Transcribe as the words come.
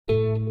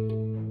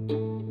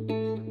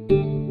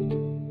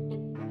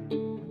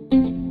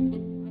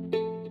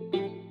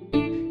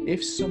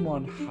if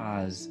someone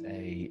has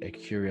a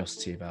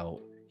curiosity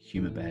about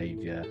human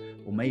behavior,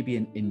 or maybe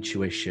an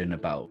intuition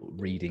about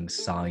reading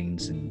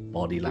signs and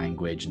body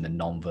language and the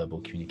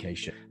non-verbal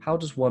communication, how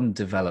does one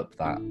develop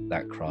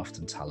that craft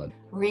and talent?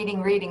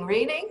 Reading,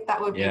 that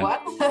would be one.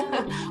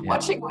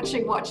 Watching,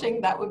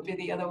 that would be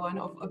the other one,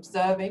 of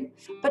observing,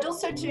 but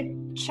also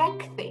to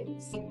check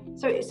things.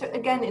 So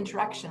again,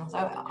 interaction.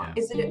 So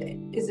is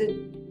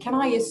it, can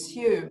I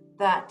assume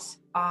that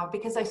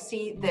because I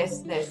see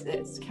this,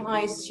 can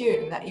I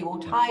assume that you are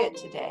tired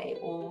today,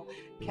 or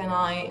can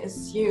I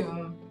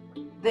assume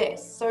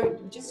this? So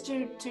just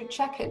to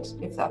check it,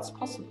 if that's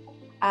possible.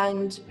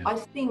 And I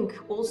think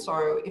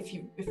also, if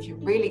you're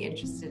really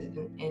interested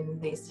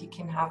in this, you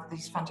can have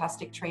these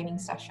fantastic training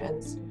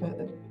sessions.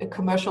 A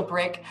commercial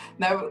break.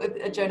 Now,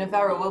 Joe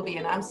Navarro will be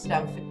in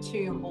Amsterdam for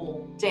 2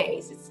 whole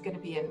days. It's going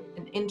to be an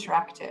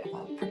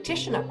interactive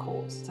practitioner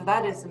course. So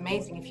that is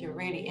amazing if you're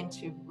really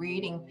into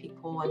reading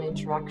people and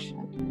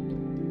interaction.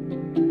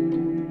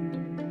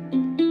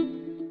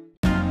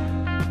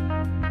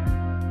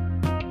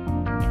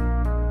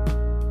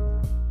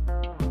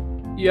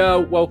 Yo,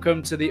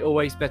 welcome to the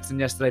Always Better Than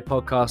Yesterday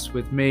podcast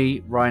with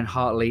me, Ryan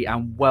Hartley,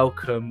 and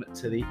welcome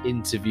to the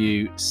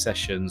interview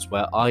sessions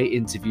where I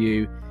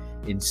interview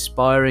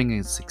inspiring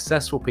and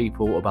successful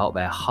people about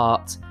their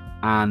heart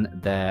and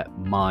their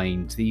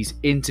mind. These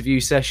interview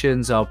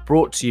sessions are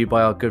brought to you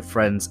by our good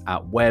friends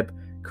at Web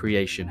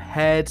Creation.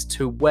 Head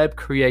to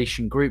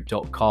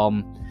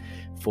webcreationgroup.com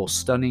for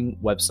stunning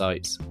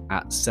websites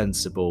at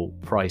sensible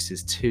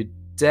prices.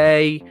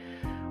 Today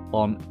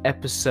on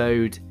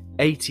episode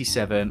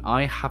 87,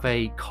 I have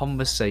a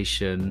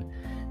conversation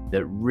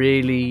that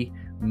really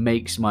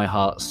makes my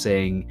heart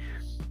sing.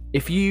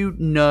 If you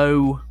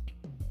know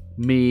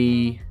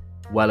me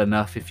well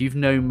enough, if you've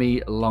known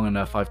me long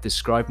enough, I've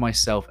described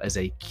myself as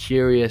a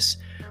curious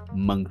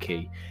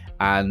monkey.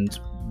 And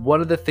one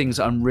of the things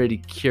I'm really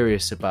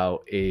curious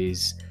about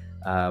is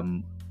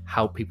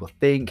how people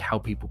think, how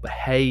people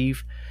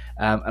behave.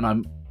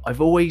 And I've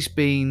always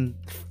been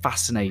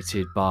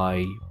fascinated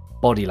by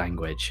body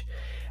language.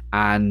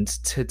 And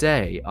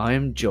today I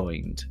am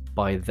joined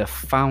by the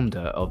founder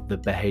of the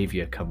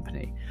Behavior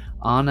Company.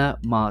 Anne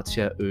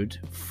Martia Ud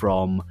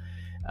from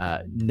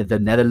the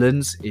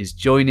Netherlands is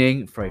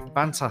joining for a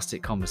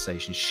fantastic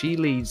conversation. She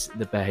leads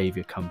the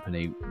Behavior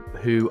Company,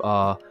 who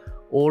are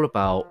all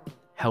about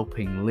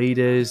helping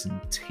leaders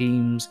and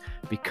teams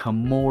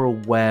become more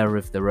aware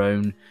of their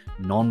own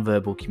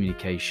non-verbal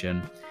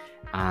communication.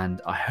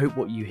 And I hope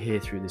what you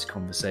hear through this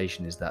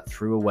conversation is that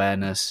through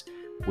awareness,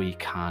 we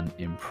can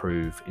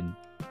improve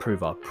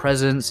our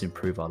presence,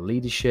 improve our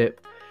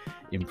leadership,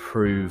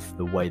 improve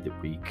the way that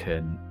we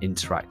can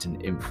interact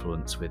and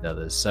influence with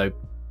others. So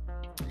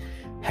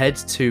head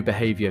to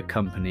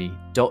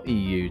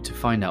behaviorcompany.eu to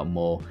find out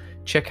more.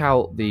 Check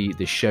out the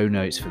show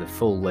notes for the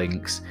full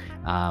links,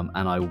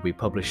 and I will be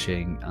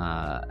publishing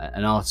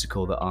an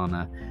article that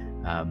Anna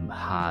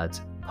had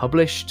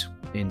published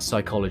in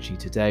Psychology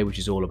Today, which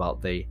is all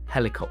about the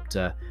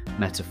helicopter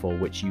metaphor,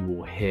 which you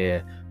will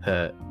hear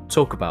her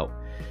talk about.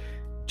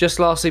 Just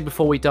lastly,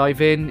 before we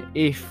dive in,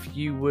 if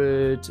you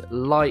would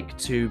like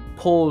to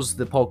pause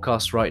the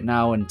podcast right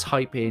now and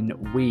type in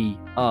 "We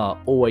Are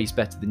Always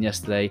Better Than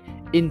Yesterday"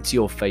 into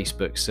your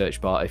Facebook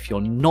search bar. If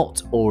you're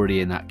not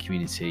already in that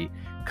community,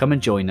 come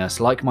and join us,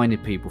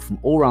 like-minded people from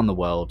all around the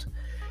world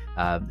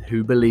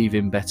who believe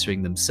in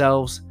bettering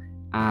themselves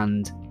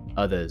and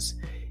others.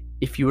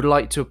 If you would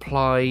like to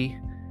apply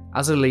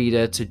as a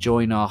leader to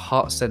join our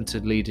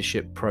Heart-Centered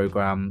Leadership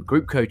Program,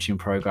 group coaching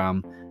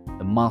program,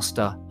 the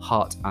Master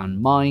Heart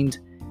and Mind,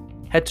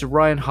 head to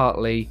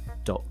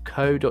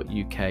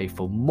ryanhartley.co.uk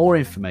for more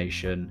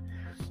information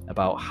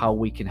about how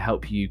we can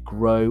help you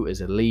grow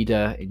as a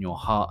leader in your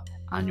heart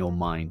and your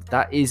mind.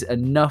 That is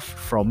enough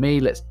from me.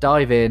 Let's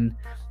dive in.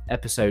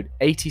 Episode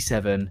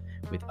 87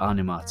 with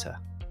Anne Martia.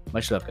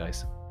 Much love,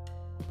 guys.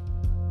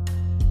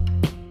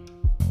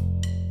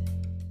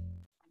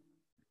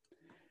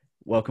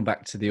 Welcome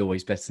back to the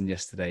Always Better Than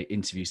Yesterday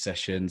interview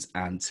sessions.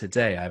 And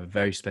today I have a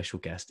very special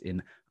guest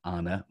in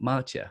Anne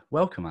Martia.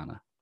 Welcome,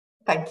 Anna.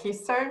 Thank you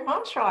so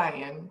much,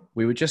 Ryan.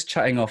 We were just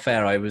chatting off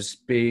air. I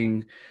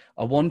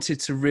wanted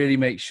to really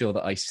make sure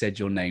that I said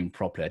your name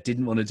properly. I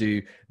didn't want to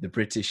do the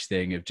British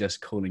thing of just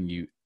calling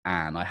you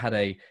Anne. I had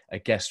a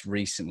guest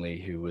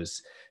recently who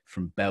was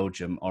from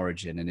Belgium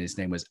origin, and his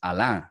name was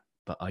Alain,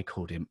 but I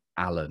called him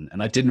Alan.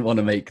 And I didn't want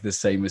to make the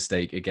same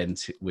mistake again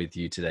with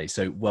you today.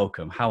 So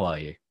welcome. How are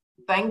you?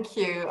 Thank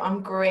you.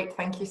 I'm great.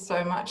 Thank you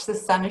so much. The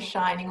sun is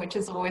shining, which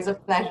is always a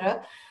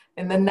pleasure.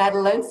 In the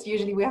Netherlands,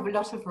 usually we have a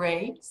lot of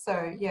rain.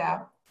 So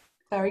yeah,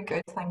 very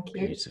good. Thank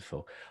you.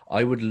 Beautiful.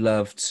 I would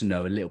love to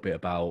know a little bit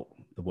about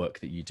the work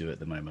that you do at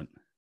the moment.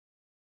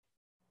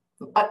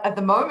 At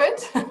the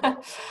moment?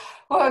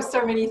 Well,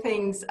 so many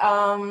things.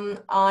 I'm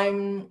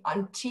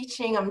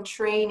teaching, I'm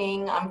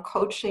training, I'm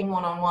coaching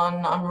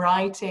one-on-one, I'm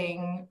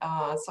writing.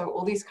 So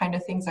all these kind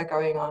of things are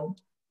going on.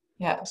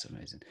 Yeah. That's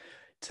amazing.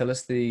 Tell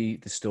us the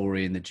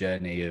story and the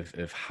journey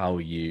of how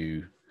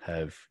you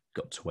have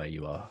got to where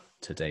you are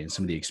today and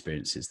some of the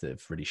experiences that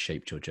have really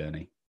shaped your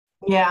journey.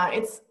 Yeah,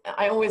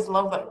 I always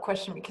love that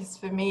question because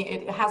for me,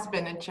 it has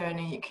been a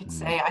journey, you could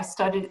say. I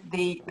studied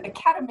the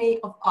Academy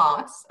of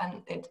Arts,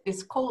 and it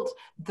is called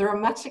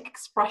Dramatic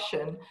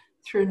Expression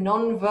through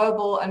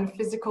Nonverbal and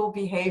Physical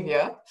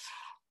Behavior.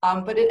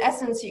 But in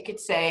essence, you could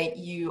say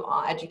you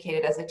are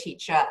educated as a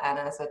teacher and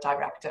as a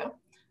director.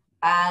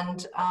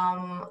 And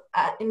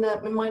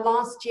in my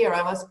last year,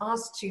 I was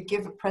asked to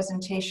give a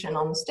presentation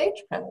on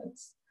stage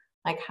presence.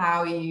 Like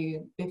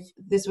if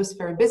this was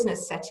for a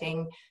business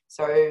setting,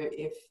 so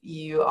if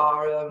you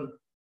are a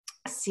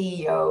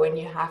CEO and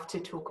you have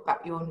to talk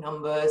about your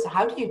numbers,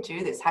 how do you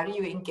do this? How do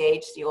you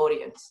engage the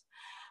audience?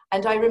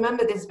 And I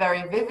remember this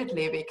very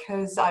vividly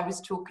because I was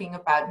talking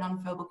about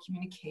nonverbal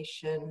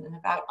communication and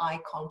about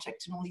eye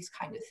contact and all these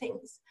kind of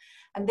things.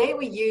 And they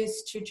were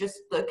used to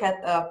just look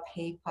at the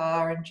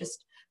paper and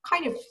just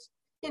kind of,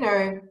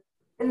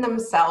 in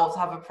themselves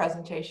have a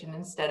presentation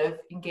instead of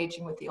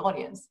engaging with the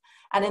audience.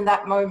 And in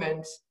that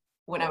moment,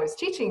 when I was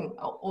teaching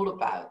all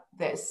about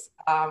this,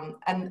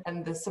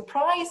 and the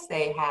surprise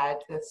they had,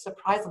 the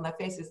surprise on their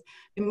faces,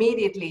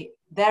 immediately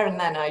there and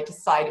then I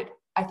decided,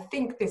 I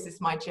think this is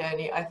my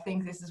journey. I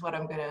think this is what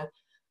I'm going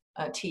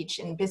to teach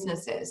in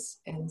businesses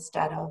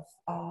instead of,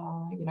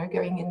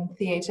 going in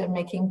theatre,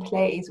 making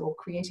plays or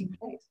creating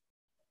plays.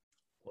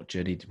 What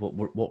journey,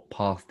 what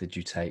path did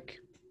you take?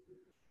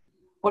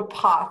 What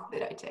path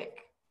did I take?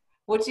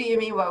 What do you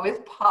mean by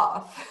with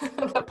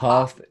path?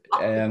 path,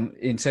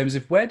 in terms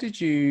of where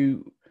did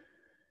you,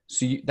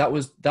 that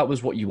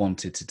was what you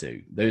wanted to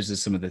do. Those are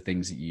some of the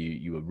things that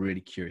you were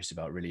really curious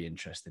about, really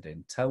interested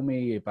in. Tell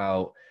me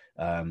about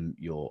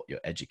your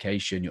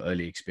education, your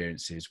early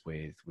experiences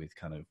with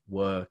kind of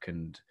work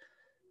and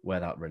where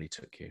that really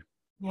took you.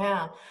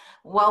 Yeah,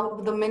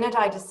 well, the minute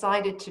I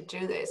decided to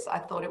do this, I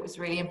thought it was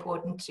really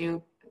important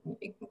to,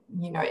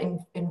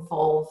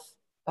 involve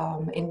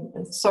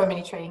in so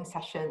many training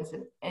sessions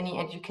and any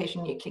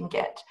education you can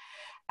get,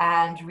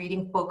 and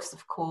reading books,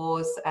 of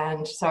course,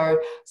 and so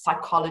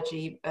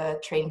psychology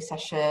training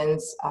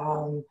sessions,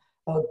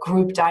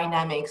 group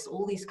dynamics,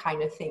 all these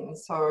kind of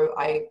things. So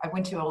I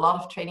went to a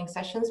lot of training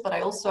sessions, but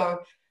I also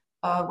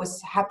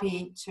was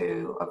happy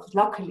to,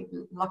 luckily,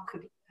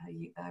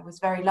 I was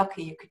very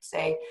lucky, you could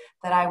say,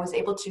 that I was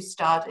able to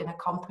start in a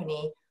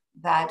company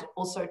that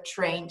also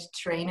trained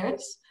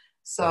trainers.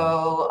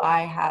 So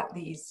I had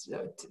these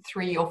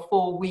 3 or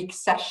 4 week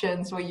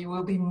sessions where you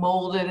will be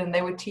molded and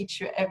they would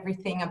teach you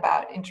everything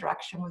about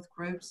interaction with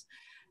groups.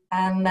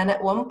 And then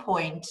at one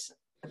point,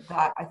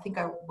 that I think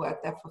I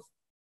worked there for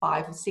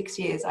 5 or 6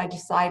 years, I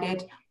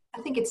decided,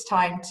 I think it's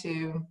time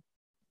to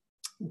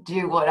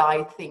do what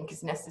I think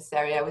is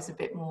necessary. I was a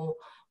bit more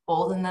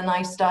bold, and then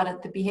I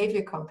started the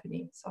behavior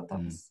company. So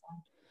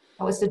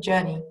that was the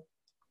journey.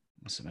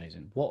 That's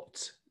amazing.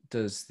 What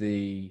does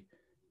the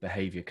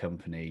behavior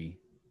company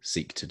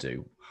seek to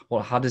do?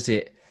 Well, how does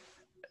it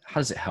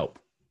help?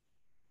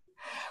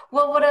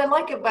 Well, what I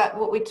like about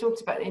what we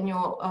talked about in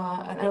your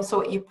and also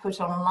what you put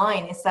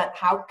online is that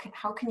how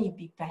can you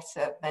be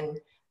better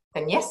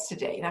than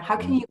yesterday? How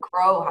can you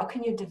grow? How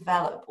can you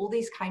develop? All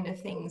these kind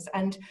of things.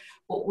 And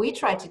what we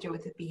try to do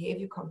with the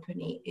behavior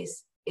company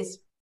is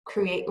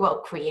create,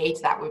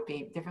 that would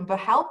be different, but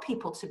help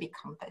people to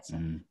become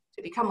better,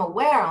 to become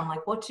aware on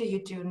like, what do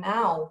you do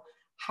now?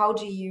 How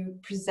do you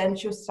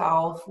present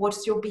yourself?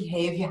 What's your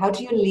behavior? How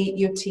do you lead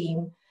your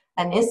team?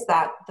 And is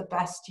that the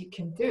best you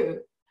can do?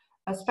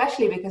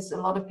 Especially because a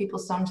lot of people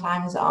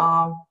sometimes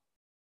are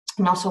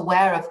not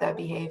aware of their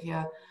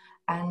behavior.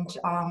 And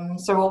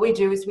so what we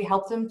do is we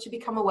help them to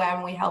become aware,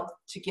 and we help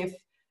to give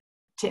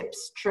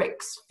tips,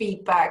 tricks,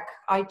 feedback,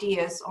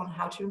 ideas on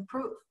how to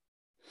improve.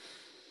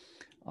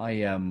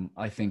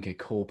 I think a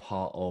core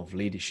part of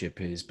leadership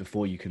is,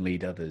 before you can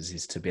lead others,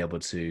 is to be able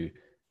to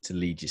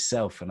lead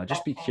yourself. And I'd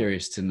just be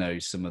curious to know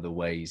some of the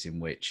ways in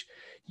which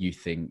you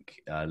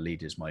think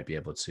leaders might be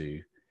able to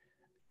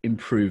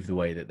improve the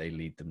way that they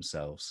lead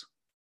themselves.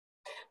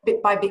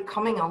 By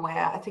becoming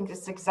aware, I think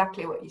that's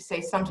exactly what you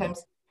say.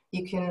 Sometimes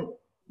you can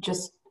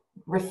just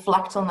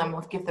reflect on them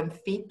or give them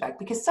feedback,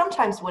 because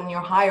sometimes when you're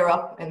higher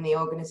up in the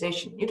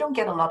organization, you don't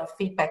get a lot of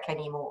feedback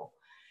anymore.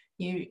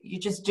 You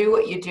just do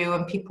what you do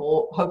and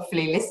people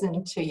hopefully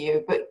listen to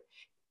you, but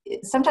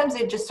sometimes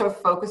they're just so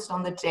focused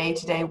on the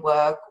day-to-day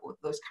work or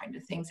those kind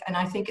of things. And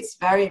I think it's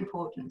very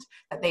important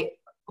that they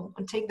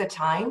take the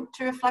time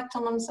to reflect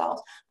on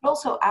themselves, but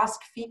also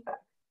ask feedback.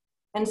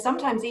 And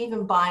sometimes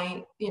even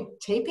by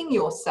taping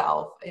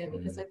yourself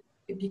and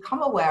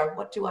become aware of,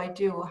 what do I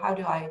do? How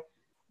do I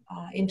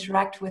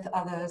interact with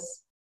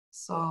others?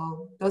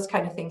 So those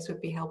kind of things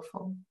would be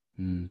helpful.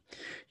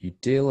 You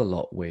deal a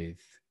lot with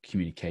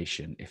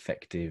communication,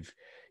 effective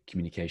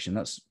communication.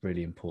 That's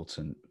really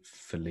important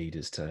for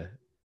leaders to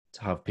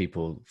have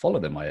people follow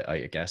them,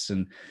 I guess.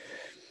 And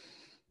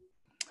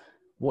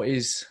what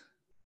is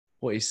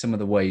some of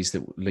the ways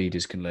that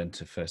leaders can learn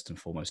to first and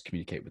foremost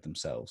communicate with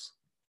themselves?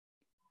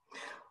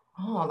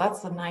 Oh,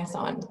 that's a nice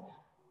one.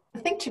 I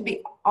think to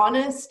be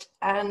honest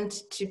and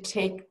to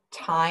take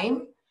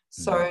time.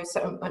 So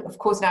of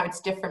course now it's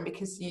different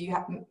because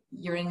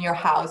you're in your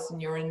house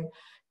and you're in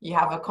you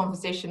have a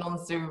conversation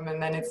on Zoom,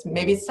 and then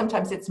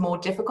sometimes it's more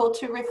difficult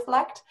to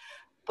reflect.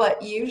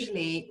 But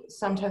usually,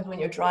 sometimes when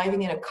you're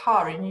driving in a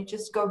car and you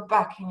just go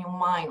back in your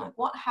mind, like,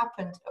 what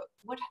happened?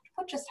 What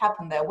just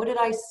happened there? What did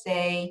I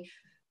say?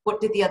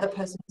 What did the other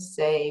person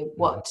say?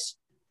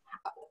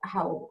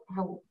 How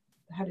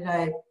did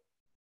I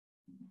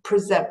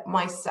present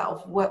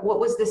myself? What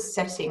was the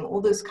setting?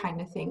 All those kind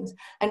of things.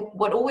 And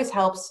what always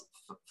helps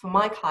for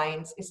my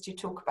clients is to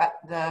talk about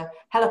the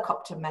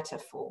helicopter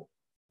metaphor.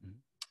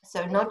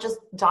 So not just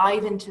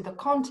dive into the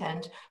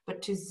content,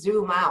 but to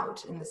zoom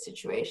out in the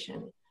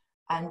situation.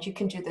 And you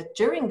can do that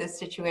during this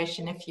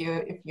situation if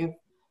you've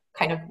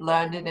kind of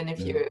learned it, and if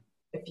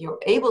you're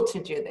able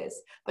to do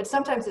this. But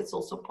sometimes it's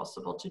also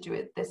possible to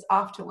do this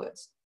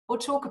afterwards, or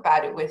talk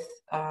about it with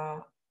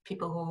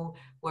people who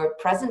were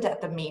present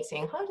at the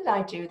meeting. How did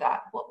I do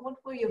that? What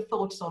were your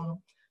thoughts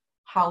on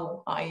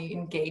how I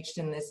engaged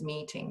in this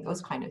meeting?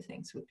 Those kind of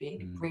things would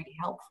be really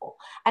helpful.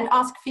 And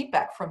ask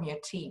feedback from your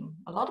team.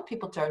 A lot of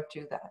people don't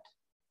do that.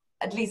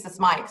 At least it's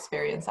my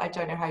experience. I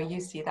don't know how you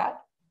see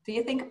that. Do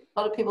you think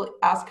a lot of people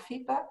ask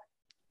feedback?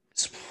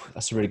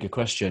 That's a really good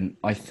question.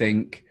 I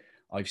think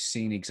I've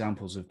seen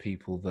examples of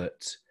people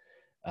that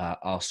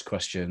ask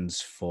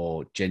questions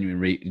for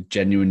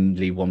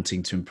genuinely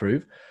wanting to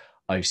improve.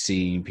 I've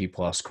seen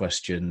people ask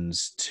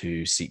questions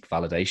to seek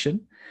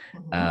validation.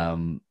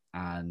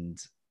 And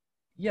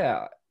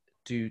yeah,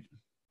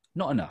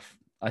 not enough.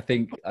 I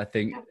think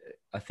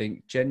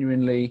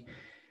genuinely,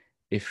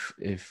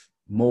 if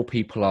more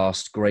people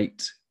ask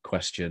great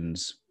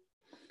questions,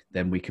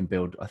 then we can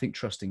build, I think,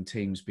 trusting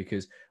teams,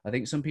 because I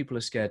think some people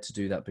are scared to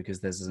do that because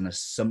there's an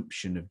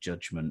assumption of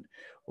judgment,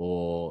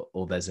 or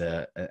there's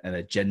an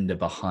agenda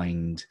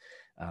behind.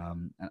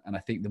 And I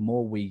think the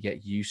more we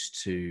get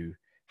used to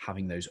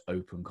having those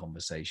open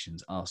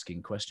conversations,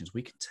 asking questions,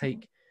 we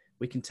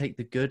can take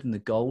the good and the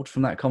gold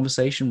from that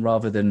conversation,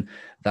 rather than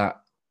that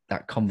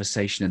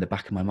conversation in the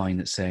back of my mind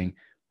that's saying,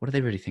 what do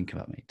they really think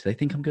about me? Do they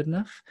think I'm good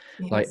enough?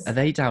 Yes. Like, are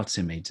they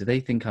doubting me? Do they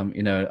think I'm,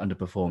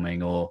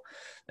 underperforming?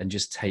 And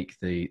just take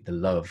the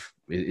love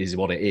is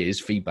what it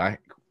is.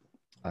 Feedback.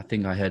 I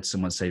think I heard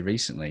someone say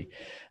recently,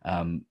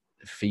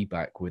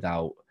 feedback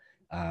without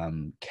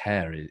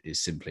care is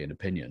simply an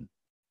opinion.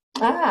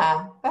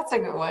 That's a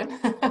good one.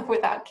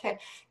 Without care.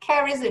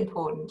 Care is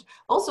important.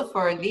 Also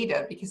for a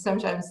leader, because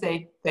sometimes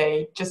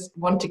they just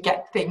want to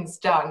get things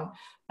done.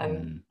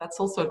 And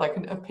that's also like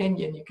an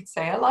opinion. You could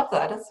say, I love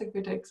that. That's a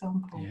good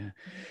example. Yeah.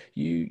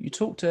 You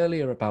talked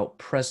earlier about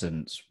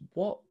presence.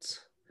 What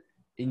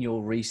in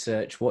your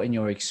research, what in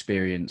your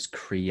experience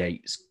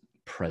creates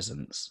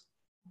presence?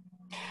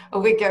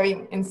 Well, we're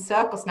going in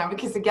circles now,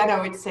 because again, I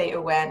would say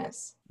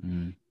awareness.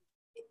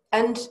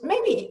 And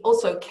maybe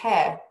also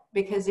care,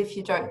 because if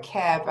you don't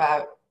care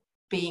about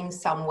being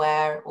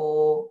somewhere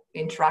or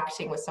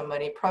interacting with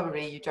somebody,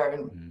 probably you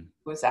don't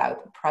use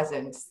out the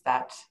presence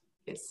that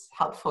is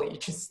helpful. You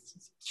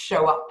just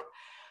show up.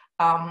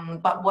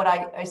 But what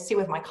I see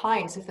with my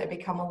clients, if they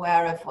become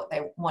aware of what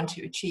they want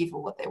to achieve,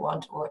 or what they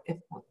want, or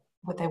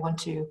what they want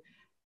to,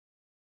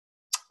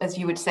 as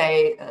you would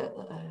say,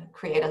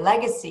 create a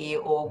legacy,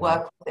 or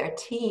work with their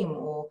team,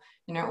 or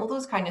all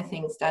those kind of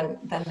things, then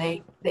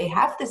they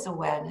have this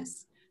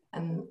awareness,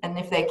 and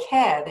if they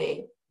care,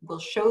 they will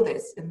show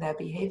this in their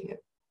behavior.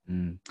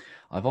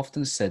 I've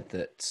often said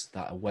that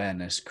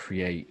awareness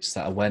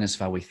of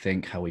how we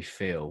think, how we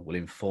feel, will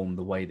inform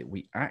the way that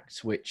we act,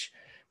 which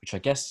I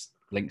guess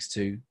links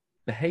to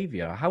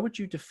behavior. How would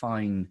you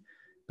define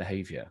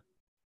behavior?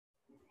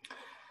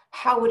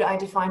 How would I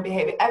define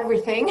behavior?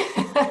 Everything.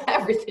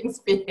 Everything's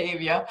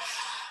behavior.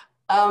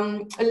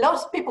 A lot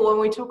of people, when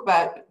we talk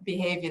about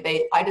behavior,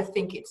 they either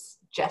think it's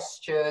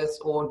gestures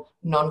or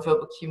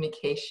nonverbal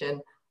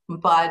communication,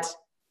 but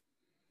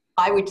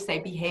I would say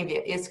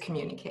behavior is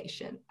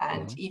communication.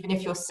 And even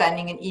if you're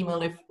sending an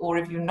email, or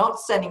if you're not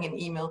sending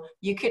an email,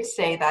 you could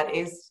say that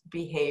is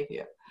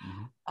behavior.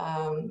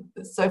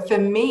 So for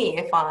me,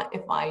 if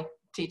I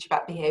teach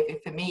about behavior,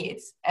 for me,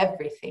 it's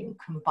everything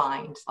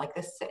combined. Like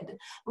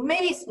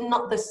maybe it's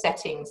not the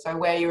setting, so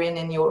where you're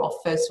in your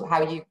office, or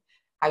how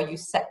you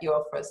set your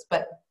office,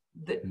 but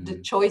the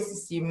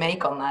choices you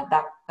make on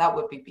that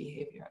would be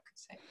behavior, I could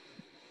say.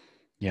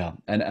 Yeah,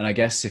 and I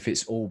guess if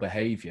it's all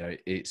behavior,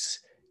 it's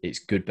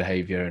good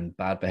behavior and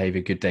bad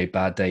behavior, good day,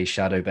 bad day,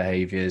 shadow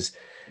behaviors.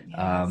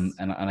 Yes.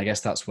 And I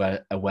guess that's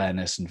where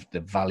awareness and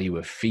the value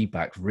of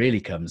feedback really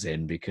comes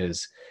in,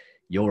 because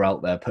you're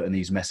out there putting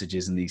these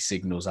messages and these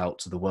signals out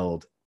to the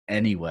world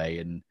anyway.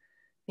 And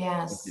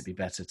yes, it'd be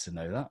better to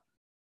know that.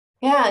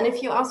 Yeah, and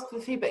if you ask for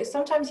feedback,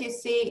 sometimes you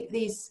see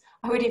these,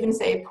 I would even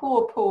say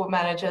poor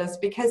managers,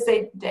 because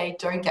they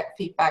don't get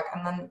feedback,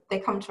 and then they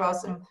come to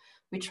us and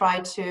we try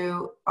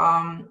to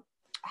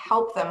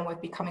help them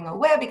with becoming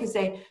aware, because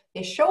they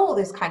show all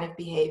this kind of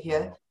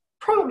behavior,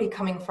 probably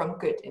coming from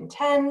good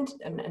intent,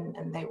 and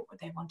they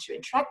want to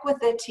interact with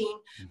their team,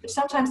 but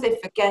sometimes they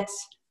forget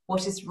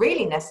what is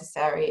really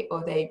necessary,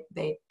 or they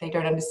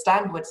don't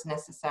understand what's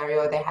necessary,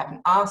 or they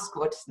haven't asked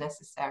what's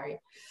necessary.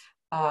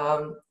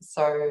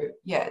 So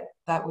yeah,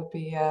 that would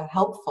be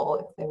helpful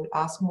if they would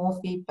ask more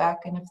feedback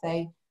and if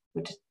they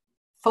would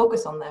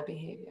focus on their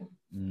behavior.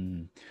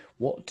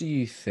 What do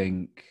you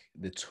think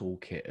the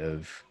toolkit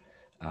of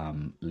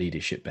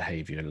leadership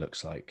behavior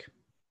looks like?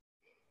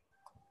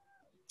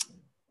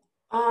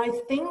 I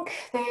think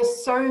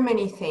there's so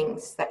many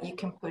things that you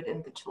can put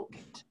in the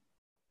toolkit.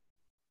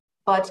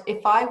 But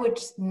if I would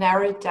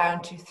narrow it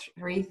down to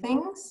 3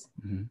 things,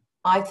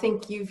 I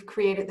think you've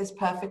created this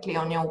perfectly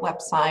on your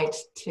website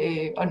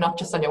or not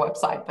just on your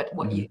website, but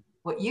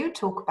what you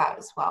talk about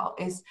as well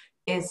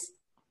is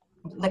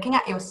looking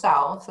at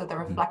yourself. So the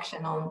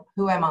reflection on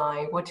who am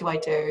I, what do I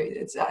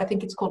do? I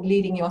think it's called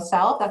leading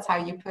yourself. That's how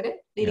you put it,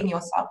 leading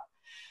yourself.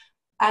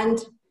 And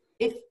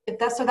if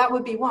that's, so that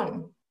would be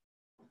one.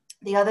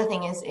 The other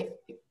thing is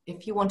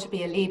if you want to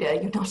be a leader,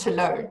 you're not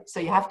alone.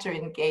 So you have to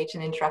engage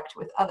and interact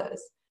with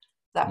others.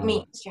 That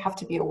means you have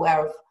to be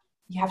aware of,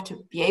 you have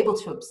to be able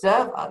to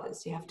observe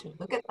others. You have to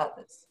look at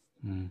others.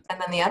 And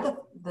then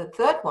the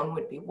third one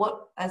would be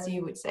what, as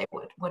you would say,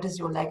 what is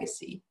your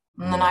legacy?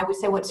 And then I would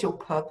say, what's your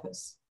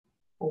purpose?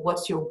 Or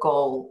what's your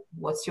goal?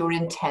 What's your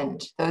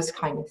intent? Those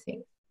kind of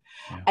things.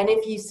 Yeah. And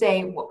if you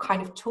say what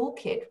kind of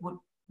toolkit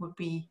would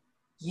be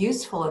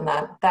useful in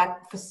that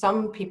for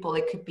some people,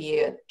 it could be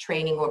a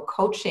training or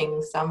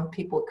coaching. Some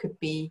people could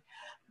be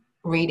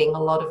reading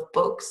a lot of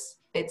books.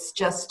 It's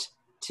just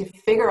to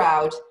figure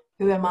out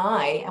who am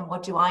I and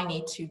what do I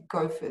need to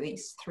go for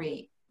these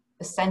 3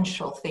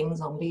 essential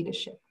things on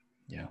leadership.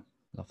 Yeah,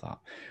 love that.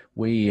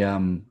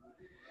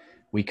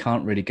 We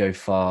can't really go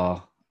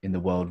far in the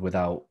world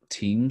without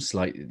teams.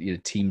 Like,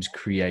 teams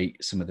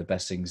create some of the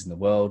best things in the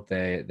world.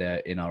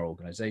 They're in our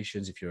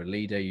organizations. If you're a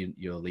leader,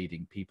 you're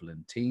leading people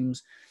in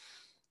teams.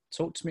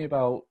 Talk to me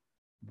about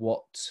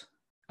what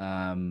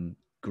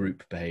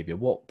group behavior,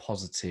 what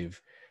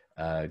positive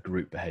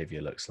group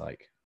behavior looks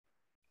like.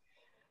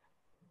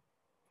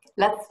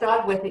 Let's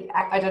start with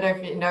I don't know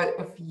if you know,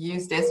 if you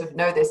use this, or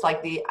know this,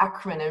 like the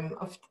acronym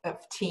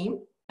of team.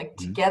 Like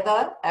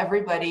together,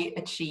 everybody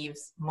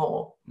achieves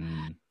more.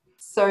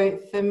 So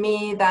for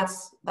me,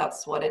 that's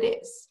what it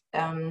is.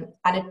 And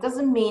it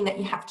doesn't mean that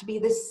you have to be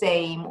the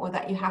same or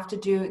that you have to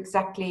do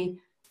exactly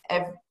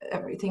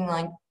everything,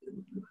 like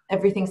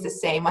everything's the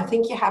same. I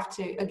think you have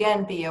to,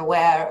 again, be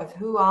aware of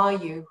who are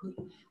you,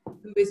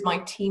 who is my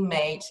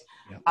teammate,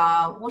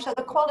 what are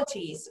the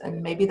qualities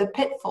and maybe the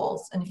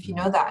pitfalls. And if you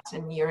know that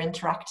and you're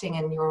interacting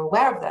and you're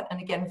aware of that,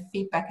 and again,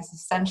 feedback is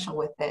essential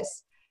with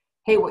this.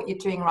 Hey, what you're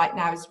doing right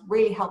now is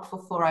really helpful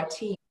for our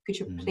team. Could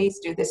you please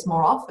do this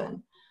more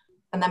often?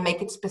 And then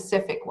make it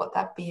specific what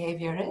that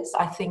behavior is.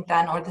 I think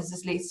then, or this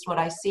is at least what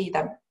I see,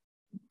 that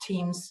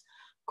teams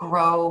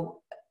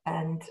grow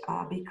and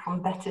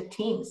become better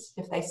teams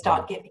if they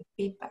start giving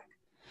feedback,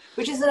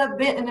 which is a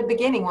bit in the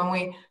beginning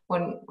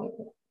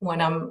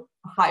when I'm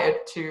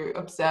hired to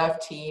observe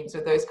teams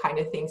or those kind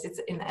of things.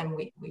 And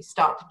we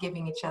start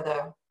giving each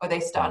other, or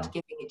they start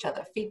giving each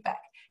other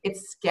feedback.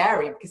 It's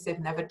scary because they've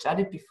never done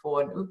it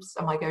before. And oops,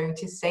 am I going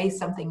to say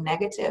something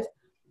negative?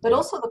 But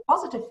also the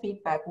positive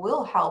feedback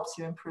will help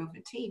to improve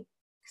a team.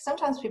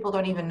 Sometimes people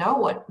don't even know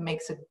what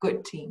makes a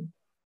good team.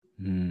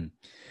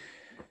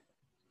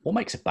 What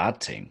makes a bad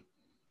team?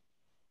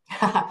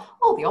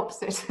 Oh, the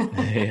opposite.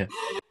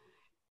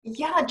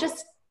 Yeah,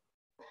 just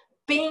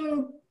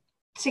being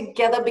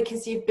together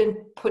because you've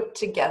been put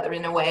together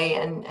in a way,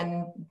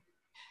 and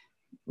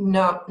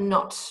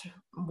not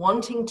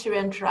wanting to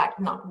interact,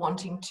 not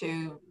wanting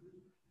to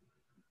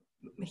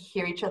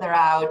hear each other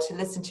out, to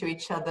listen to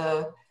each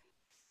other.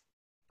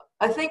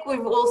 I think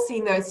we've all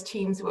seen those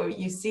teams where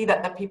you see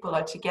that the people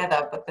are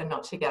together, but they're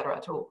not together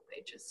at all.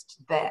 They're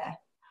just there.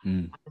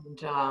 And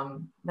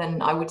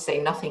then I would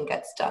say nothing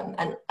gets done.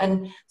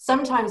 And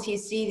sometimes you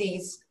see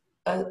these,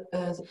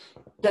 that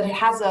it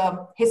has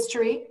a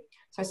history.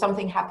 So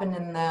something happened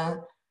in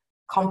the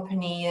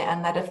company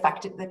and that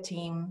affected the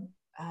team.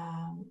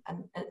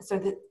 And so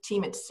the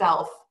team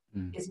itself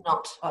is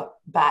not a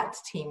bad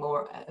team,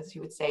 or as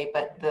you would say,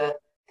 but the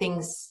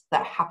things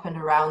that happened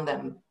around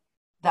them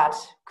that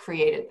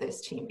created this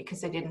team, because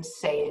they didn't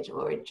say it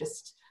or it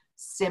just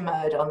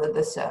simmered under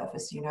the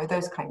surface,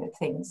 those kind of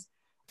things.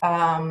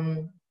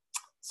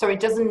 So it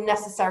doesn't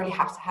necessarily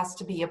has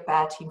to be a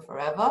bad team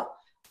forever,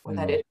 or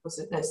that it was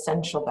an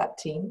essential bad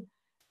team.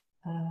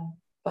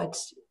 But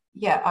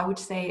yeah, I would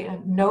say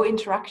no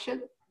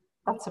interaction,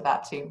 that's a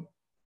bad team.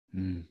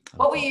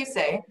 What would you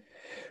say?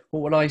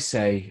 What would I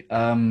say?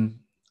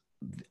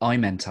 I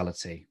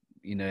mentality.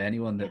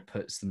 Anyone that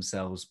puts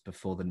themselves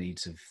before the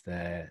needs of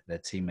their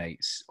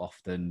teammates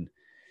often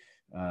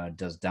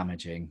does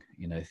damaging,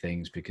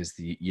 things, because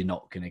you're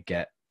not going to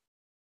get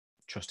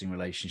trusting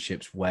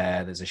relationships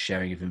where there's a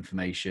sharing of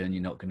information.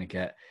 You're not going to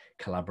get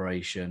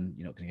collaboration.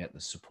 You're not going to get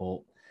the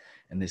support.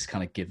 And this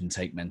kind of give and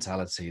take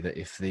mentality, that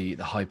if the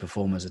high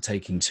performers are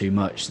taking too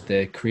much,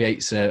 there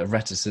creates a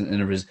reticence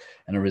and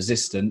a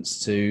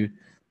resistance to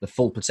the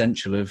full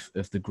potential of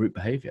the group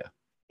behavior.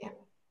 Yeah.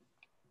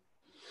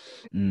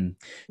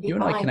 You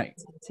and I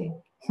connect.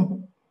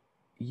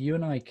 you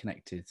and I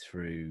connected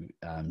through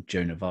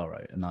Joe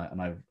Navarro, and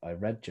I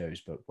read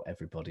Joe's book, What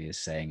Everybody Is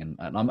Saying, and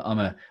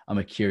I'm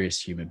a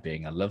curious human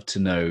being. I love to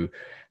know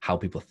how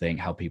people think,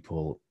 how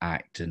people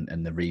act,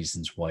 and the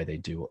reasons why they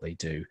do what they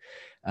do.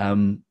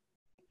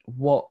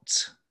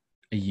 What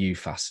are you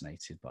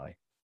fascinated by?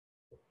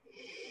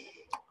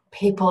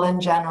 People in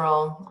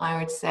general, I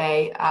would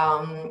say.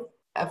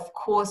 Of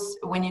course,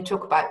 when you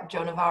talk about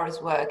Joe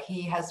Navarro's work,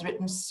 he has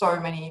written so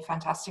many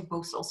fantastic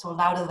books, also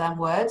Louder Than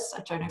Words.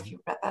 I don't know if you've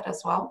read that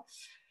as well.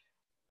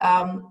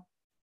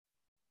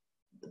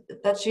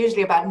 That's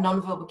usually about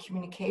nonverbal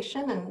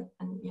communication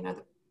and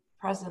the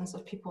presence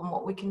of people and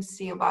what we can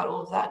see about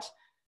all of that.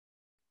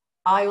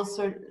 I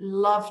also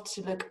love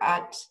to look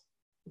at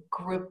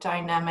group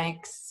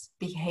dynamics,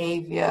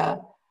 behavior,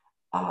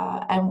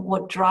 and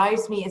what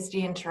drives me is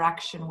the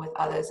interaction with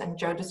others. And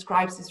Joe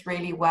describes this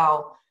really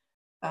well.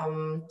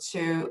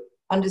 To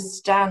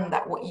understand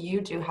that what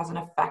you do has an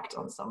effect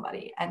on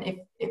somebody, and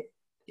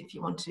if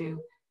you want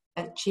to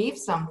achieve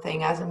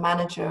something as a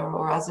manager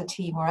or as a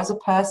team or as a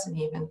person,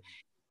 even,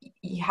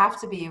 you have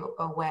to be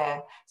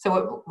aware.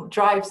 So what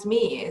drives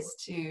me is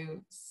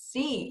to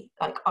see,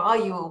 like, are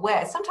you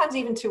aware? Sometimes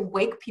even to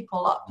wake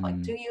people up.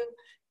 Like, do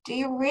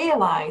you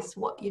realize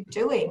what you're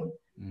doing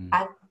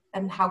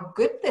and how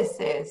good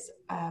this is,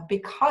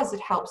 because it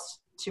helps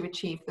to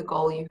achieve the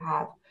goal you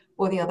have,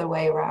 or the other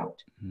way around.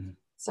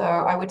 So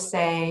I would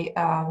say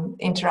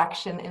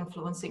interaction,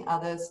 influencing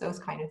others, those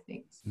kind of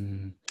things.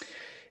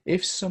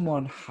 If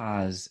someone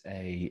has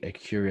a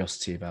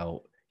curiosity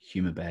about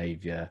human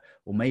behavior,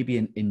 or maybe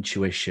an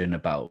intuition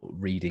about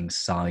reading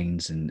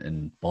signs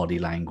and body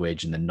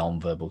language and the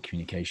nonverbal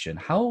communication,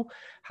 how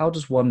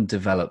does one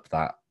develop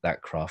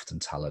that craft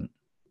and talent?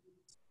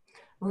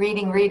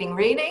 Reading,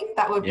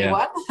 that would be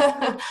one.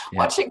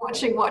 Watching,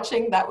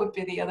 that would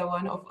be the other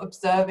one, of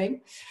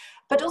observing.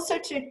 But also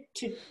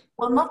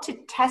not to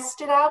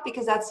test it out,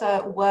 because that's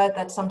a word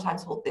that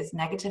sometimes holds this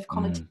negative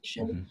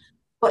connotation,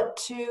 but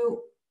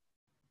to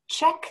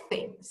check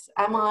things.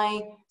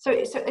 So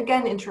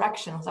again,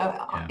 interaction. So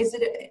is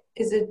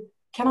it,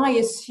 can I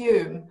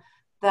assume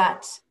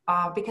that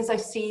because I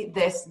see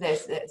this,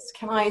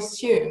 can I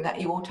assume that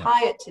you're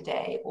tired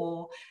today?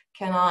 Or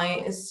can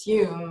I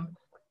assume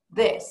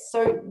this?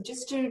 So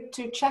just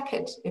to check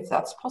it, if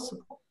that's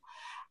possible.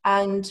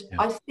 And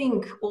I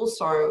think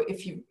also,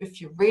 if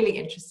you're really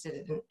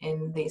interested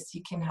in this,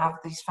 you can have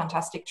these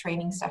fantastic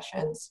training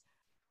sessions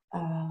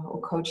or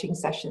coaching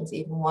sessions,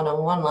 even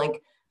one-on-one,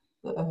 like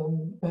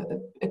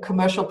a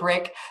commercial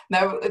break.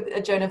 Now,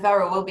 Joe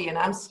Navarro will be in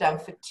Amsterdam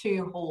for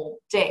 2 whole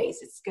days.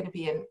 It's going to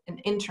be an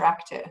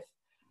interactive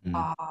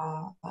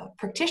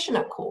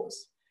practitioner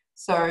course.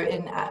 So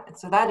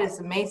that is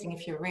amazing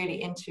if you're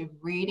really into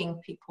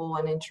reading people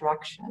and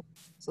interaction.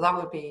 So that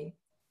would be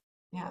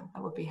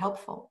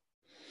helpful.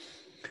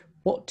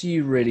 What do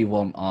you really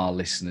want our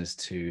listeners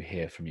to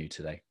hear from you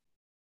today?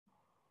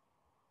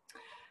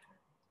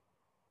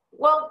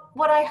 Well,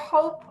 what I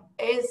hope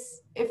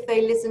is, if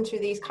they listen to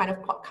these kind of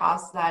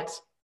podcasts, that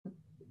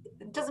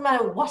it doesn't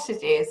matter what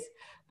it is,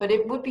 but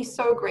it would be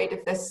so great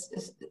if there's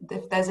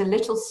a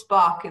little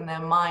spark in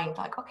their mind,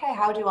 like, okay,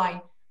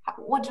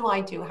 what do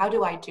I do? How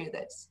do I do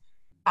this?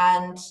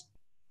 And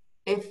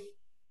if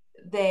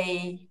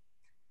they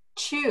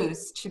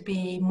choose to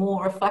be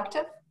more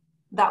reflective,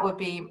 that would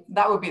be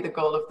the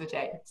goal of the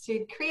day,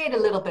 to create a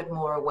little bit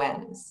more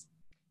awareness.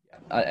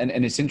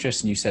 And it's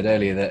interesting, you said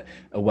earlier that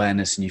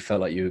awareness, and you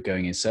felt like you were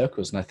going in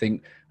circles, and I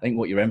think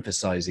what you're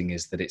emphasizing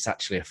is that it's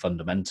actually a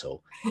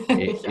fundamental.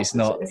 It's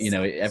not,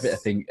 I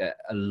think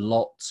a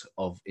lot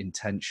of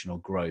intentional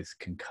growth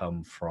can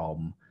come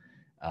from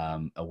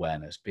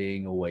awareness.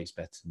 Being always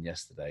better than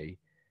yesterday,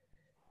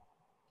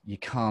 you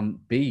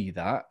can't be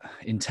that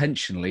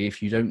intentionally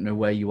if you don't know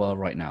where you are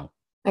right now.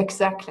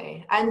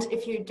 Exactly. And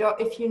if you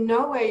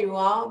know where you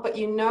are, but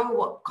you know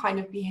what kind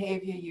of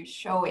behavior you're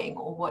showing,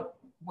 or what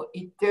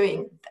you're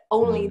doing,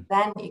 only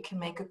then you can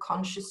make a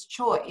conscious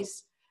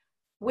choice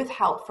with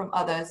help from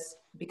others,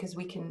 because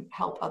we can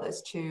help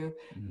others to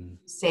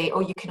say, oh,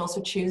 you can also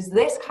choose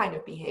this kind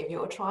of behavior,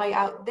 or try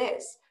out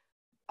this.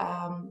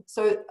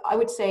 So I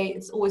would say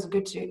it's always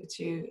good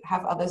to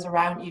have others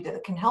around you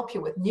that can help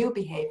you with new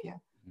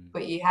behavior,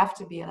 but you have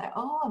to be like,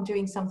 oh, I'm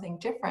doing something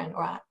different,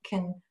 or I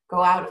can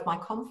go out of my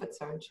comfort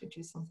zone to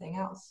do something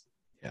else.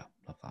 Yeah,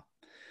 love that.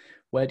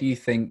 Where do you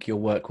think your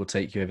work will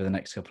take you over the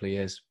next couple of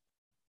years?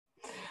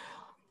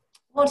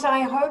 What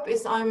I hope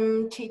is,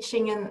 I'm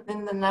teaching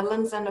in the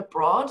Netherlands and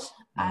abroad,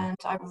 and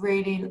I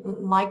really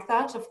like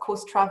that. Of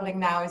course, traveling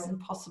now is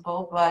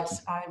impossible, but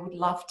I would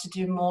love to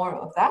do more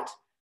of that.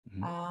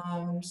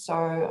 So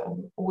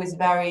I'm always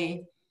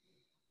very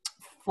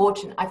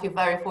fortunate. I feel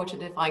very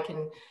fortunate if I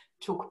can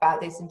talk about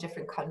this in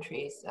different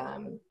countries,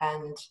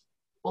 and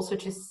also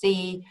to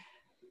see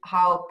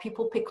how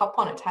people pick up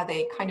on it, how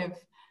they kind of,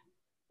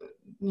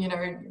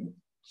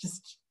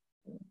 just,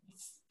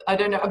 I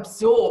don't know,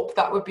 absorb,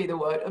 that would be the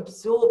word,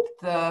 absorb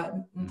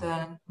the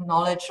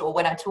knowledge. Or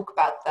when I talk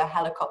about the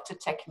helicopter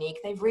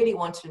technique, they really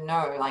want to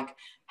know, like,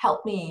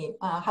 help me,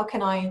 how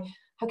can I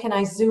how can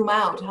I zoom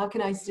out? How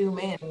can I zoom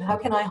in? How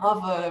can I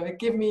hover?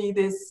 Give me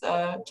this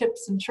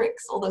tips and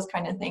tricks, all those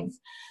kind of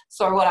things.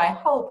 So what I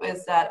hope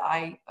is that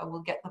I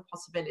will get the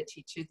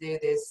possibility to do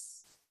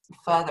this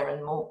further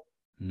and more.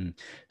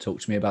 Talk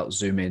to me about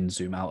zoom in,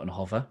 zoom out, and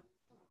hover.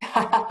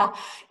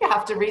 You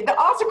have to read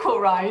the article,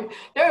 Ryan.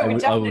 No,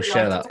 I will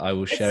share that. I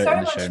will share it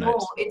in the show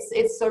notes.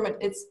 It's so much.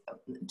 It's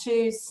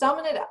to sum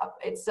it up.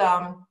 It's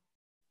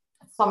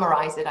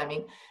summarize it. I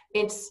mean,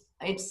 it's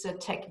a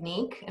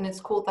technique, and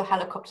it's called the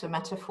helicopter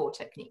metaphor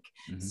technique.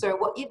 So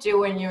what you do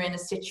when you're in a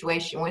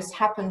situation, which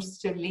happens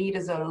to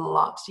leaders a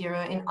lot, you're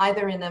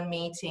either in a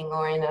meeting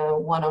or in a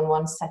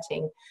one-on-one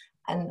setting,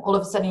 and all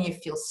of a sudden you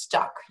feel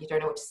stuck. You don't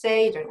know what to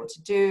say, you don't know what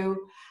to do.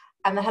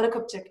 And the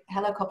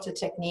helicopter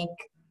technique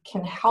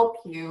can help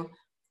you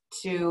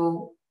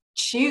to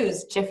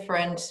choose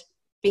different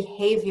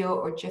behavior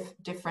or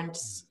different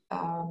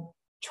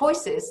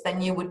choices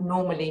than you would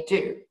normally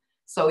do.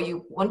 So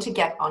you want to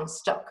get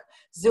unstuck.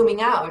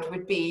 Zooming out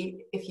would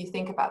be, if you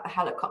think about the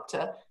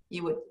helicopter,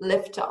 you would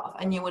lift off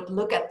and you would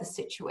look at the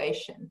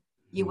situation.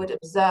 You would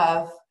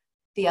observe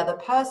the other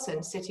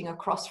person sitting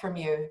across from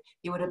you.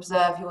 You would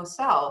observe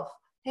yourself.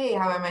 Hey,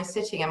 how am I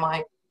sitting? Am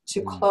I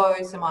too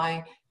close? Am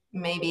I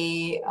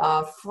maybe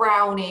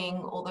frowning?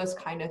 All those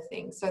kind of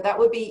things. So that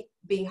would be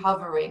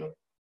hovering.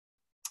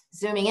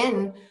 Zooming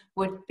in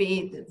would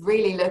be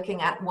really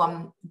looking at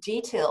one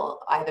detail,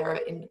 either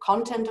in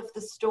content of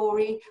the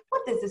story.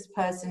 What does this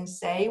person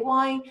say?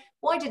 Why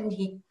didn't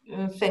he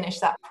finish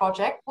that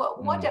project?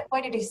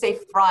 Why did he say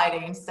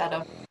Friday instead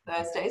of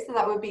Thursday? So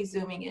that would be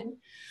zooming in.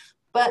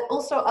 But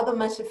also other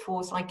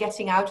metaphors like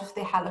getting out of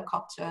the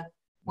helicopter,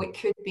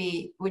 which could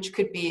be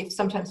if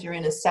sometimes you're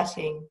in a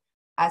setting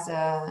as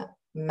a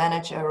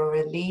manager or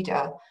a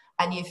leader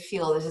and you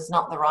feel this is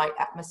not the right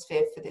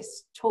atmosphere for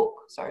this talk.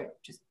 So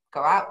just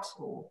go out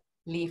or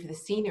leave the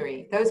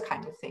scenery, those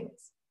kind of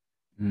things.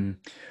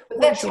 But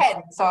they're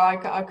 10, so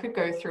I could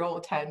go through all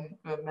 10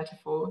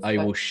 metaphors. I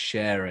will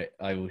share it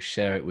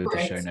with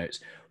the show notes.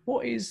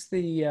 What is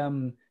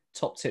the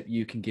top tip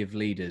you can give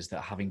leaders that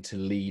are having to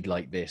lead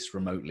like this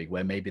remotely,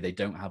 where maybe they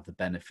don't have the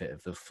benefit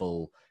of the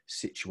full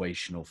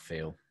situational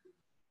feel?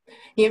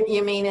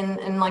 You mean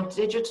in like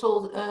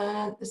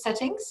digital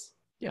settings?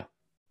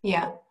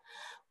 Yeah.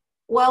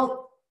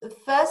 Well,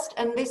 first,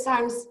 and this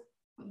sounds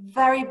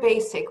very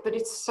basic, but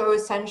it's so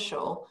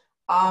essential.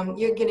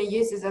 You're going to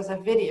use this as a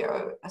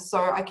video, so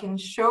I can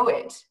show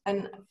it.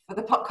 And for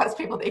the podcast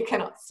people, they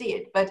cannot see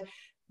it, but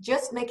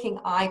just making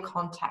eye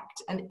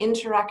contact and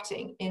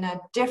interacting in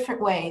a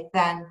different way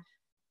than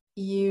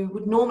you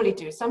would normally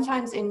do.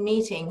 Sometimes in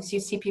meetings, you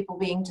see people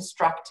being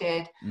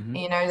distracted.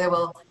 You know, they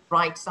will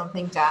write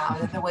something down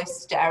and they will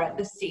stare at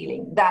the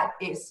ceiling.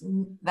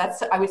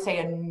 That's I would say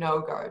a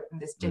no-go in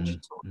this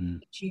digital.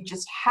 You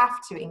just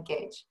have to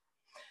engage,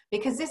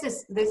 because this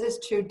is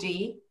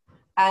 2D,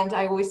 and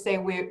I always say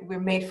we're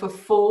made for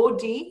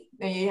 4D.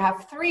 You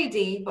have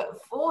 3D, but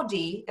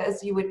 4D,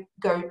 as you would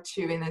go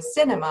to in a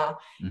cinema,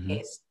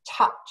 is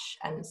touch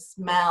and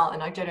smell.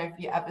 And I don't know if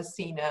you've ever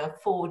seen a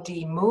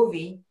 4D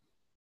movie,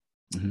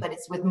 but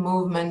it's with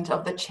movement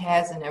of the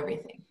chairs and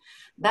everything.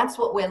 That's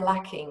what we're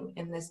lacking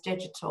in this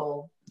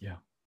digital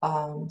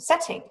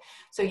setting.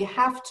 So you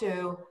have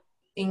to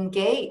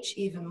engage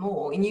even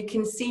more. And you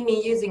can see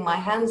me using my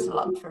hands a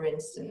lot, for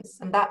instance,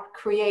 and that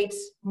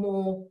creates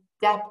more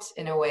depth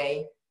in a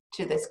way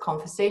to this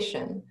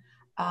conversation.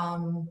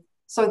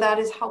 So that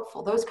is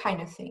helpful, those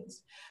kind of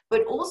things.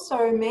 But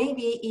also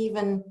maybe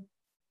even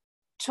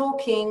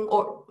talking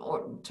or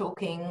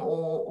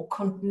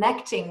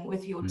connecting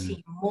with your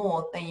team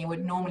more than you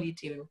would normally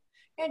do.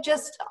 You know,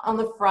 just on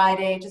the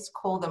Friday, just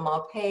call them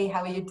up. Hey, how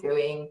are you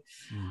doing?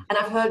 And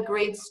I've heard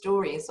great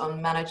stories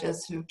on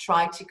managers who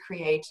try to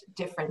create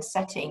different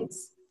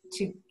settings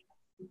to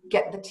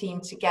get the team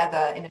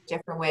together in a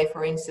different way.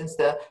 For instance,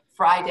 the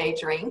Friday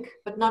drink,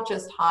 but not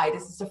just, hi,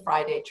 this is a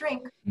Friday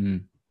drink.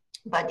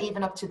 But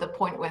even up to the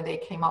point where they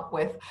came up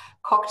with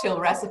cocktail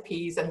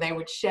recipes, and they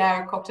would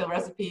share cocktail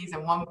recipes,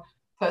 and one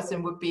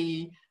person would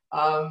be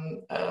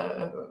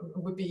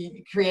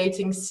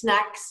creating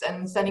snacks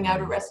and sending out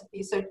a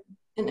recipe. So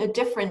in a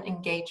different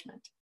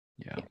engagement.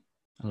 Yeah.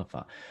 I love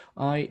that.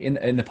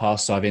 In the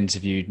past, I've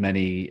interviewed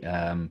many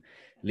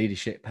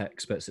leadership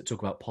experts that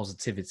talk about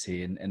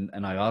positivity,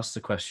 and I asked the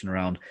question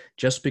around,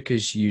 just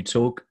because you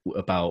talk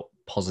about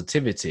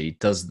positivity,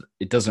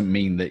 it doesn't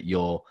mean that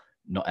you're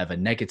not ever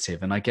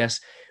negative. And I guess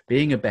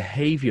being a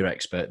behavior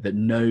expert that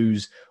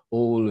knows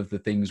all of the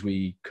things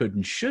we could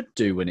and should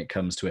do when it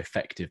comes to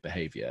effective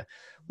behavior,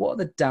 what are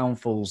the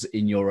downfalls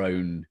in your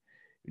own?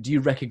 Do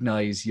you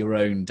recognize your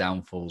own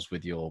downfalls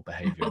with your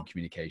behavior and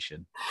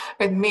communication?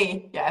 With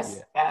me,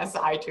 yes. Yes,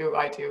 I do.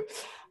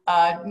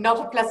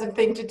 Not a pleasant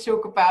thing to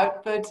talk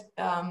about, but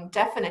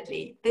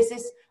definitely this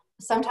is,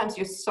 sometimes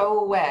you're so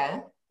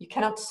aware you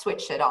cannot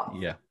switch it off.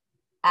 Yeah.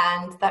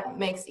 And that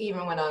makes,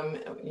 even when I'm,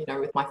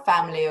 with my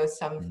family or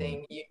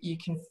something, you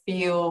can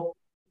feel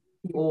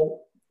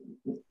your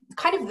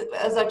kind of,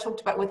 as I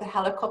talked about with the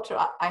helicopter,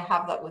 I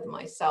have that with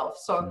myself.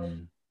 So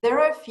there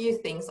are a few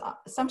things.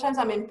 Sometimes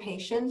I'm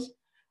impatient,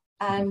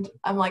 And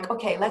I'm like,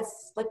 okay,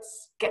 let's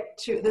get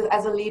to this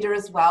as a leader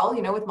as well,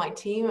 you know, with my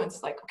team.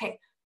 It's like, okay,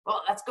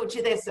 well, let's go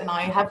to this. And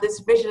I have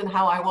this vision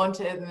how I want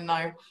it, and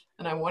I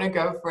want to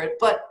go for it.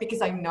 But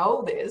because I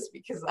know this,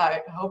 because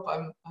I hope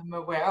I'm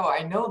aware, or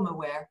I know I'm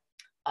aware,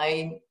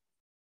 I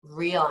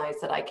realize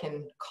that I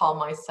can calm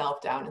myself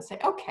down and say,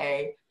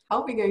 okay,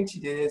 how are we going to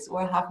do this?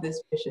 Or have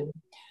this vision.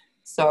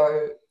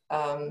 So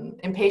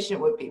impatient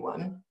would be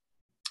one.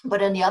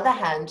 But on the other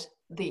hand,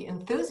 the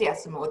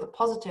enthusiasm or the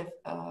positive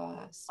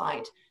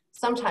side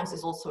sometimes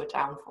is also a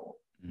downfall,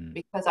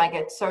 because I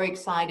get so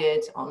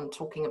excited on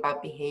talking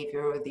about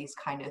behavior or these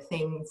kind of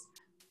things,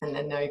 and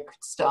then I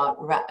could start,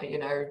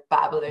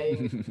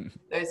 babbling,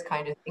 those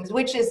kind of things,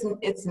 which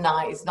it's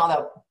nice, not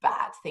a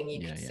bad thing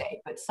you could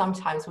say. But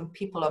sometimes when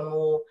people are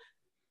more,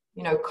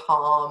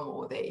 calm,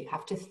 or they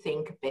have to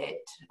think a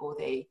bit, or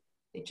they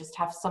just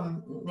have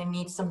they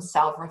need some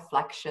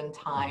self-reflection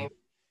time,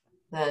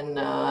 then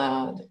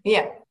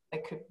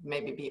it could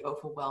maybe be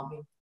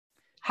overwhelming.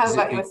 How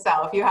about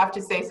yourself? You have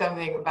to say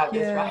something about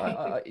this,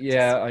 right?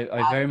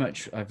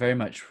 I very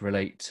much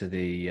relate to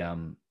the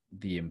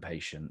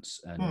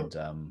impatience, and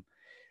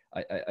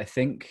I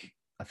think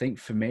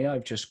for me,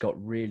 I've just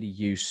got really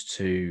used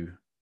to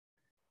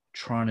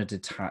trying to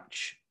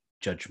detach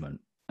judgment,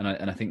 and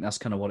I think that's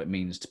kind of what it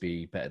means to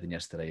be better than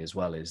yesterday as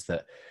well. Is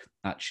that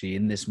actually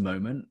in this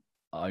moment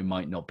I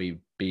might not be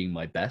being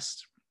my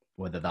best,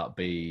 whether that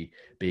be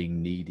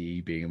being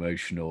needy, being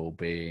emotional,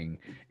 being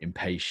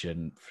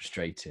impatient,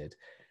 frustrated,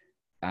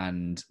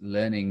 and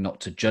learning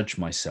not to judge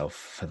myself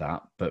for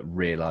that, but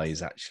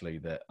realize actually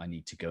that I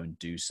need to go and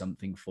do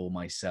something for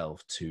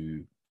myself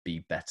to be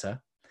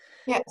better.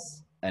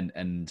 Yes.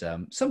 And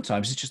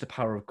sometimes it's just the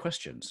power of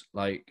questions.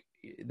 Like,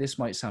 this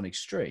might sound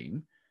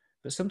extreme,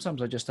 but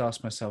sometimes I just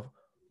ask myself,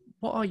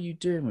 what are you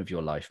doing with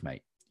your life,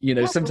 mate?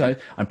 Sometimes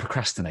I'm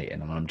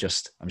procrastinating, and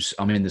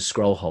I'm in the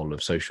scroll hole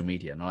of social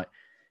media, and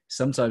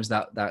sometimes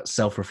that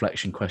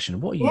self-reflection question,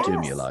 what are you doing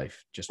with your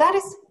life? That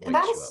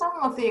is some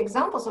of the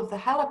examples of the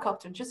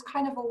helicopter, just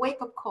kind of a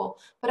wake-up call.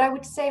 But I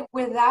would say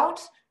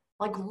without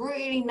like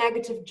really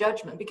negative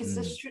judgment, because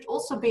there should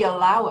also be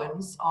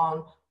allowance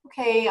on,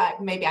 okay,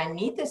 maybe I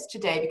need this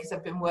today because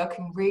I've been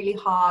working really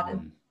hard,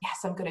 and yes,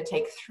 I'm going to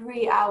take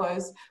 3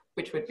 hours,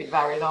 which would be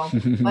very long,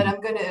 but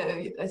I'm going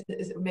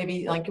to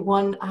maybe like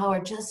 1 hour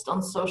just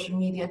on social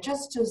media,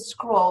 just to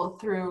scroll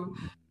through,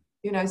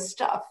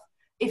 stuff.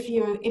 If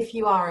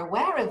you are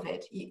aware of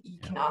it, you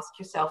can ask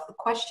yourself the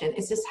question,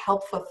 is this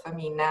helpful for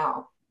me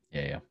now?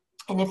 Yeah.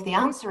 And if the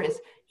answer is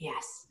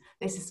yes,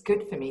 this is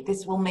good for me,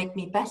 this will make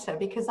me better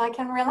because I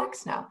can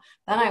relax now,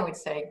 then I would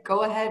say,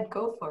 go ahead,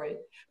 go for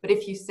it. But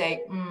if you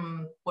say,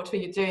 what are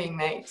you doing,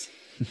 mate?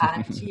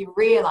 And you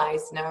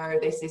realize, no,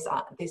 this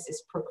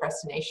is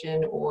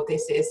procrastination, or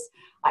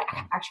I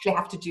actually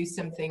have to do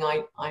something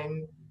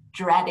I'm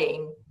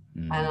dreading,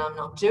 and I'm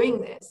not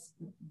doing this,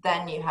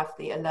 then you have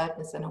the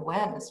alertness and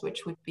awareness,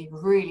 which would be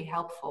really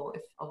helpful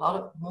if a lot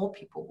of more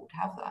people would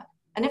have that.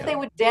 And if they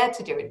would dare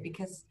to do it,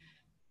 because,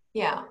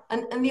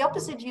 and the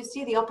opposite, you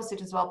see the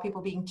opposite as well,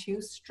 people being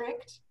too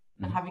strict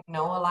and having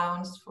no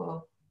allowance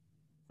for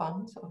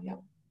fun. So,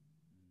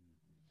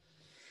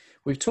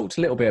 We've talked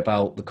a little bit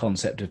about the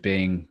concept of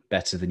being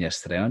better than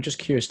yesterday. I'm just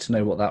curious to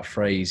know what that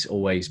phrase,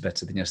 always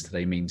better than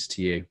yesterday, means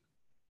to you.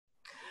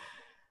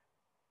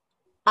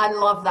 I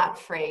love that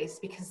phrase,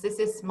 because this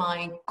is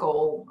my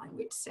goal, I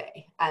would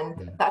say.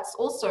 And that's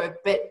also a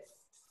bit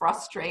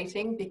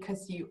frustrating,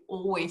 because you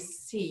always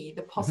see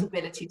the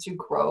possibility to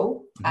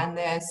grow. And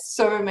there's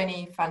so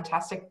many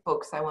fantastic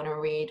books I want to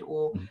read,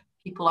 or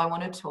people I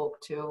want to talk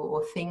to,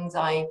 or things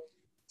I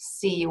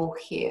see or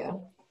hear.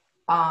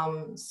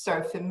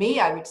 So for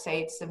me, I would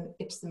say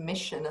it's the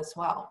mission as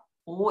well.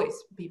 Always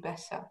be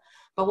better.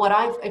 But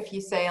if you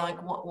say like,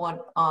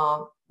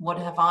 what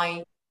have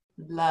I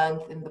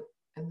learned in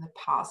the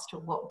past, or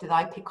what did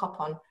I pick up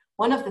on?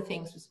 One of the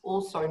things was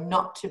also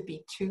not to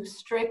be too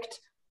strict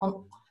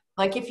on,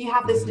 like, if you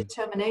have this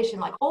determination,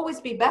 like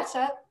always be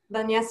better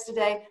than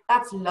yesterday,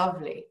 that's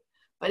lovely.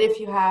 But if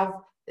you have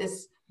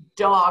this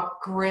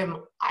dark,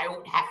 grim, I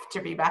would have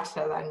to be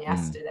better than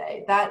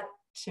yesterday, that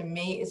to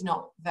me is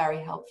not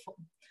very helpful.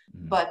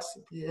 But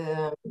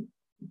to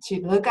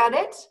look at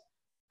it,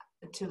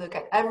 to look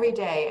at every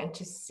day, and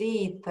to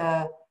see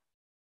the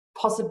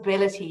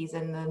possibilities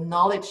and the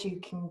knowledge you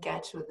can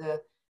get, with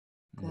the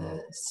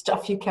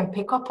stuff you can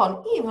pick up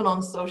on, even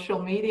on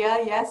social media.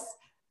 Yes,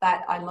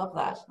 that I love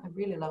that. I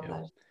really love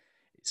that.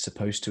 It's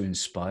supposed to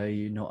inspire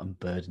you, not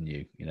unburden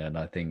you. And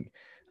I think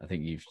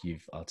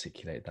you've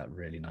articulated that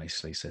really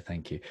nicely. So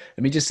thank you.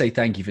 Let me just say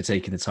thank you for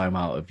taking the time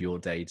out of your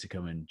day to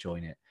come and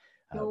join it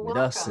with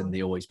us and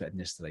the Always Better Than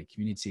Yesterday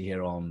community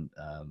here on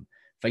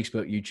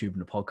Facebook, YouTube,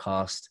 and the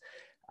podcast.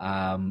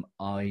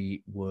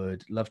 I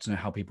would love to know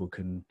how people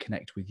can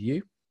connect with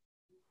you.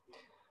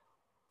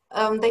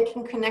 They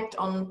can connect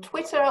on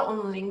Twitter,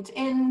 on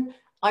LinkedIn.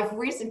 I've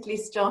recently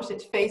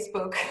started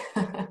Facebook.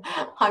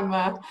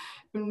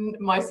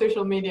 My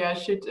social media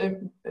should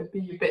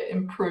be a bit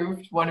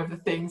improved. One of the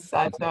things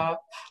that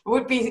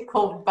would be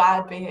called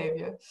bad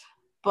behavior.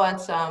 But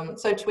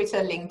so Twitter,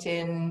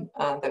 LinkedIn,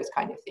 those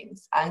kind of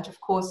things. And of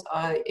course,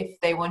 if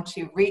they want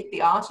to read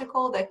the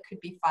article, that could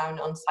be found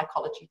on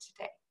Psychology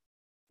Today.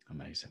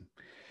 Amazing.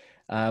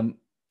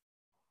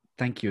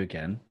 Thank you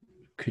again.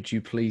 Could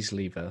you please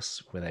leave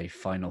us with a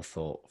final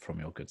thought from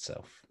your good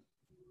self?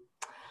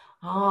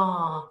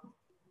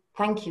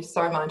 Thank you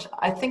so much.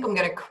 I think I'm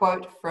going to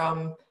quote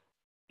from,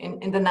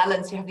 in the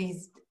Netherlands, you have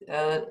these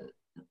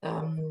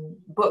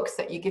books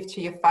that you give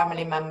to your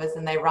family members,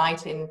 and they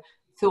write in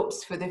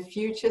thoughts for the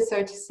future,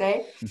 so to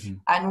say. Mm-hmm.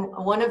 And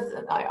one of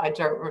them, I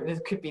don't,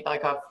 it could be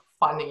like a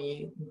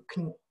funny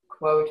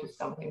quote or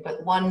something,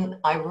 but one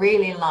I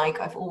really like,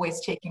 I've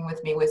always taken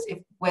with me, was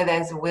where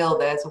there's a will,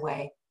 there's a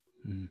way.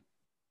 Mm.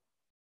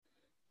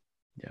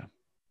 Yeah.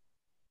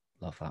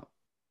 Love that.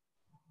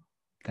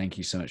 Thank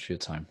you so much for your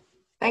time.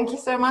 Thank you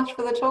so much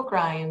for the talk,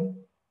 Ryan.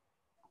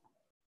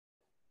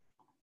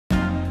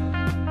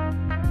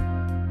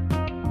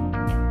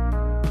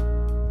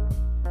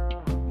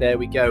 There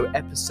we go,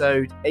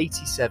 episode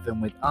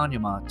 87 with Anya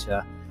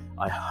Marcha.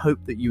 I hope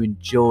that you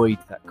enjoyed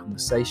that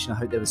conversation. I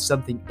hope there was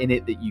something in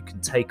it that you can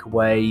take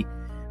away,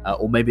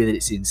 or maybe that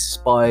it's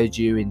inspired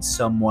you in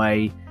some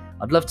way.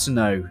 I'd love to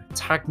know.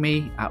 Tag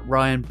me at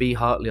Ryan B.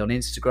 Hartley on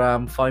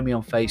Instagram, find me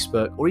on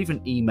Facebook, or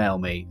even email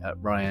me at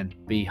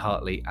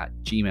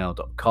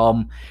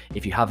ryanbhartley@gmail.com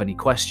if you have any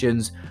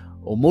questions.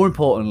 Or more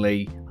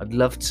importantly, I'd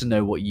love to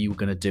know what you were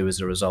going to do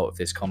as a result of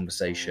this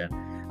conversation.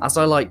 As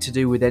I like to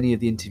do with any of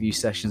the interview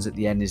sessions at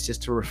the end, is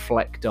just to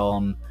reflect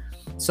on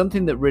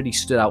something that really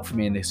stood out for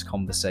me in this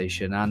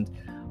conversation. And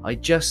I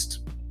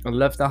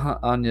love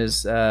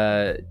Anya's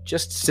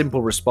just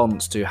simple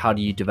response to how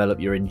do you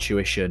develop your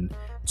intuition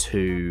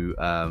to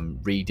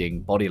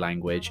reading body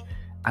language.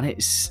 And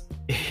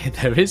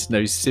there is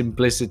no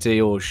simplicity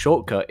or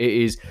shortcut. It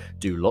is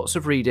do lots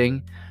of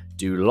reading,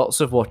 do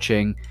lots of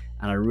watching,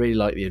 and I really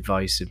like the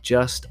advice of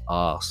just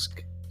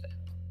ask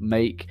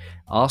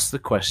the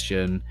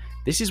question,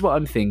 this is what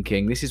I'm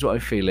thinking, this is what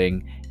I'm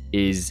feeling,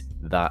 is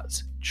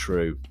that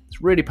true?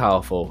 It's really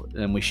powerful,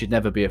 and we should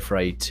never be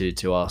afraid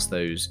to ask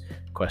those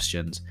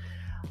questions.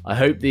 I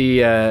hope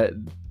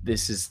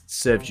this has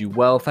served you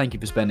well. Thank you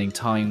for spending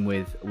time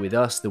with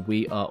us, the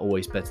We Are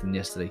Always Better Than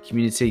Yesterday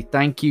community.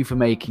 Thank you for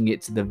making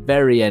it to the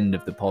very end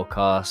of the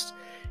podcast,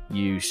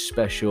 you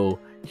special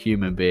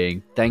human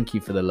being. Thank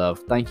you for the love,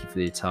 thank you for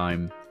your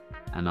time,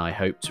 and I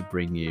hope to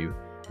bring you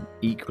an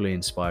equally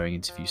inspiring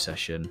interview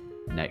session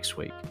next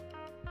week.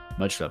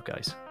 Much love,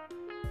 guys.